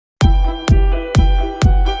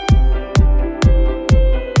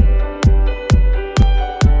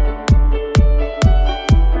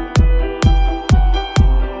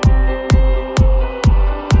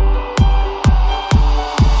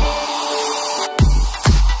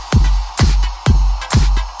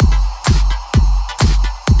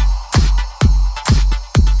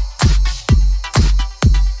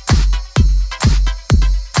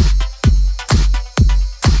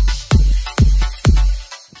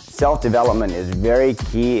Self-development is very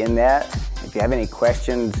key in that. If you have any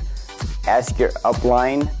questions, ask your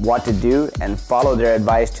upline what to do and follow their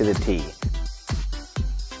advice to the T.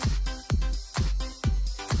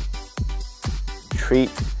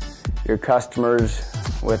 Treat your customers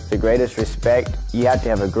with the greatest respect. You have to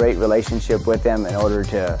have a great relationship with them in order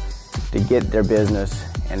to get their business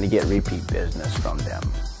and to get repeat business from them.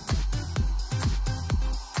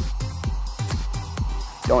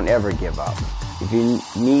 Don't ever give up. If you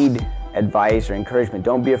need advice or encouragement,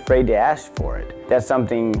 don't be afraid to ask for it. That's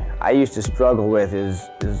something I used to struggle with, is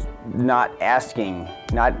not asking,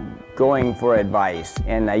 not going for advice.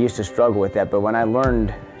 And I used to struggle with that, but when I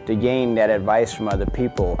learned to gain that advice from other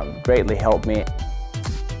people, it greatly helped me.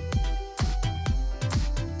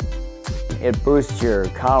 It boosts your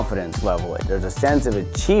confidence level. There's a sense of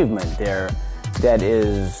achievement there that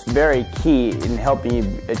is very key in helping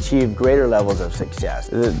you achieve greater levels of success.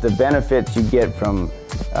 The benefits you get from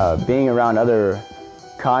being around other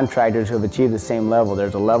contractors who have achieved the same level,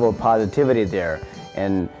 there's a level of positivity there,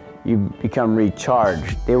 and you become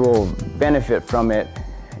recharged. They will benefit from it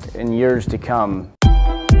in years to come.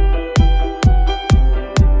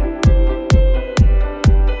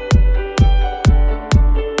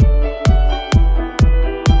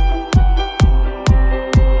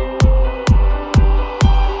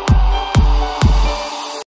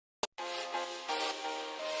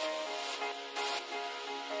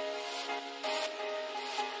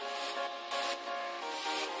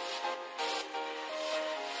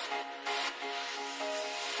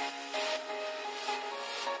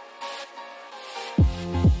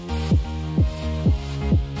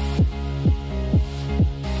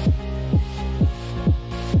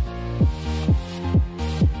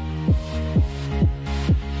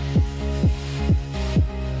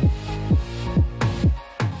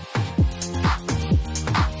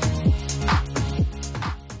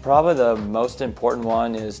 Probably the most important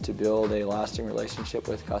one is to build a lasting relationship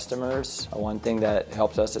with customers. One thing that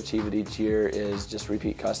helps us achieve it each year is just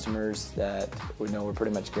repeat customers that we know we're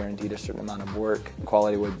pretty much guaranteed a certain amount of work.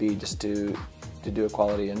 Quality would be just to do a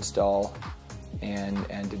quality install and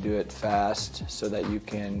to do it fast so that you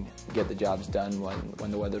can get the jobs done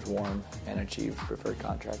when the weather's warm and achieve preferred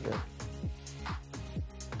contractor.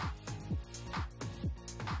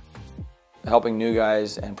 Helping new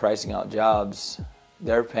guys and pricing out jobs,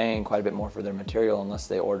 they're paying quite a bit more for their material unless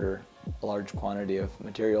they order a large quantity of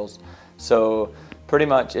materials. So pretty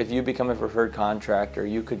much if you become a preferred contractor,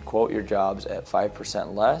 you could quote your jobs at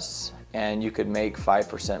 5% less and you could make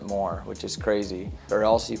 5% more, which is crazy. Or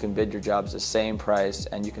else you can bid your jobs the same price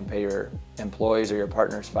and you can pay your employees or your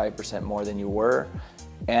partners 5% more than you were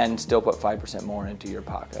and still put 5% more into your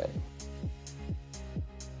pocket.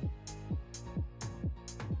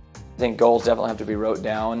 I think goals definitely have to be wrote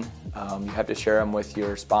down. You have to share them with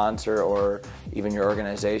your sponsor or even your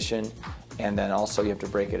organization, and then also you have to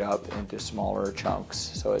break it up into smaller chunks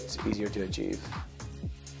so it's easier to achieve.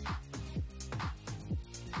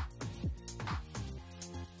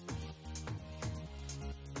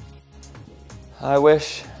 I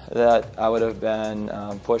wish that I would have been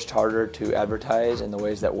pushed harder to advertise in the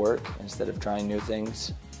ways that work instead of trying new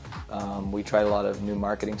things. We tried a lot of new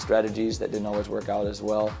marketing strategies that didn't always work out as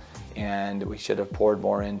well, and we should have poured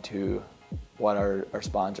more into what our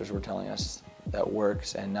sponsors were telling us that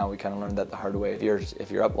works, and now we kind of learned that the hard way. If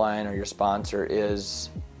your upline or your sponsor is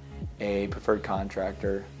a preferred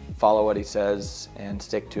contractor, follow what he says and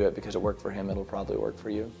stick to it, because it worked for him, it'll probably work for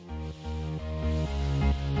you.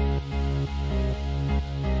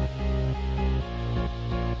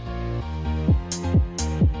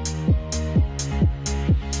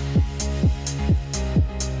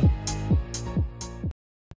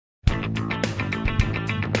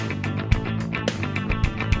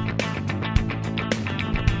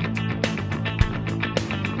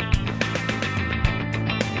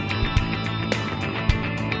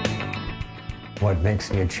 What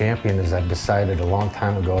makes me a champion is I've decided a long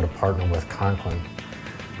time ago to partner with Conklin,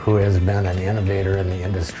 who has been an innovator in the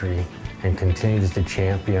industry and continues to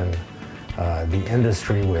champion the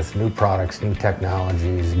industry with new products, new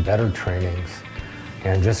technologies, better trainings,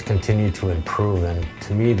 and just continue to improve. And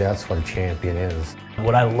to me, that's what a champion is.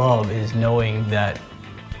 What I love is knowing that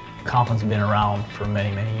Conklin's been around for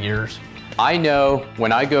many, many years. I know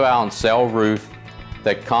when I go out and sell roof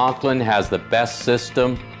that Conklin has the best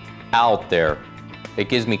system out there. It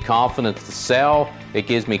gives me confidence to sell. It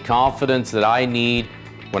gives me confidence that I need.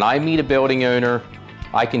 When I meet a building owner,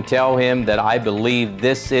 I can tell him that I believe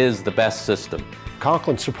this is the best system.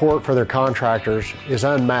 Conklin's support for their contractors is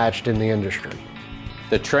unmatched in the industry.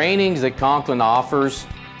 The trainings that Conklin offers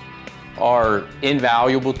are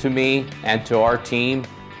invaluable to me and to our team.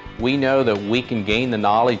 we know that we can gain the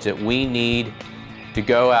knowledge that we need to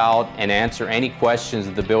go out and answer any questions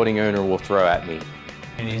that the building owner will throw at me.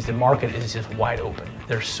 The market is just wide open.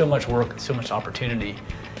 There's so much work, so much opportunity.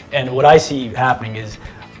 And what I see happening is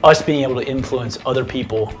us being able to influence other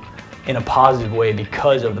people in a positive way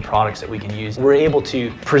because of the products that we can use. We're able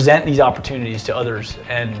to present these opportunities to others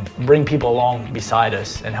and bring people along beside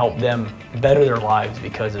us and help them better their lives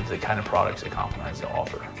because of the kind of products that Conklin has to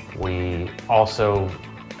offer. We also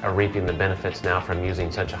are reaping the benefits now from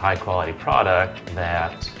using such a high quality product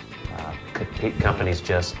that companies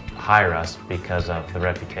just hire us because of the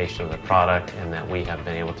reputation of the product and that we have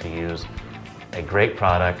been able to use a great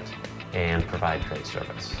product and provide great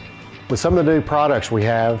service. With some of the new products we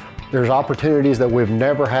have, there's opportunities that we've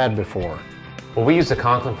never had before. Well, we use the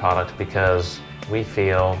Conklin product because we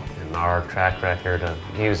feel in our track record of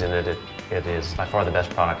using it, it is by far the best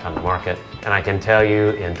product on the market. And I can tell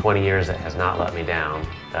you in 20 years it has not let me down,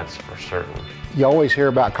 that's for certain. You always hear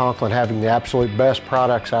about Conklin having the absolute best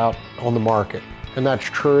products out on the market, and that's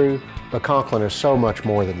true, but Conklin is so much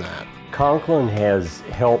more than that. Conklin has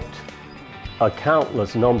helped a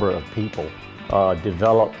countless number of people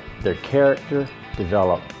develop their character,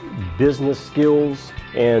 develop business skills,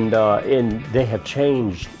 and they have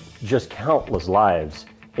changed just countless lives,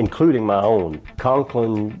 including my own.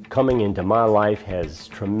 Conklin coming into my life has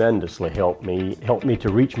tremendously helped me to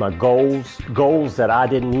reach my goals that I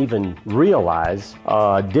didn't even realize,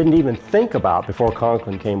 didn't even think about before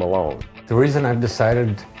Conklin came along. The reason I've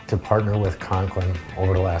decided to partner with Conklin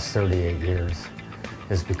over the last 38 years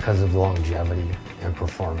is because of longevity and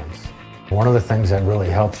performance. One of the things that really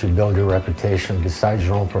helps you build your reputation, besides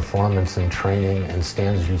your own performance and training and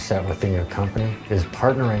standards you set within your company, is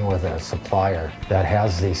partnering with a supplier that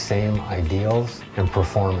has the same ideals and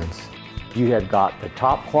performance. You have got the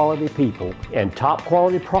top quality people and top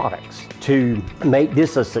quality products to make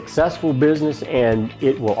this a successful business, and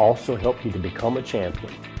it will also help you to become a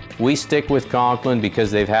champion. We stick with Conklin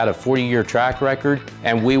because they've had a 40-year track record,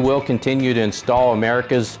 and we will continue to install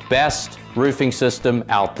America's best roofing system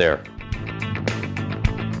out there.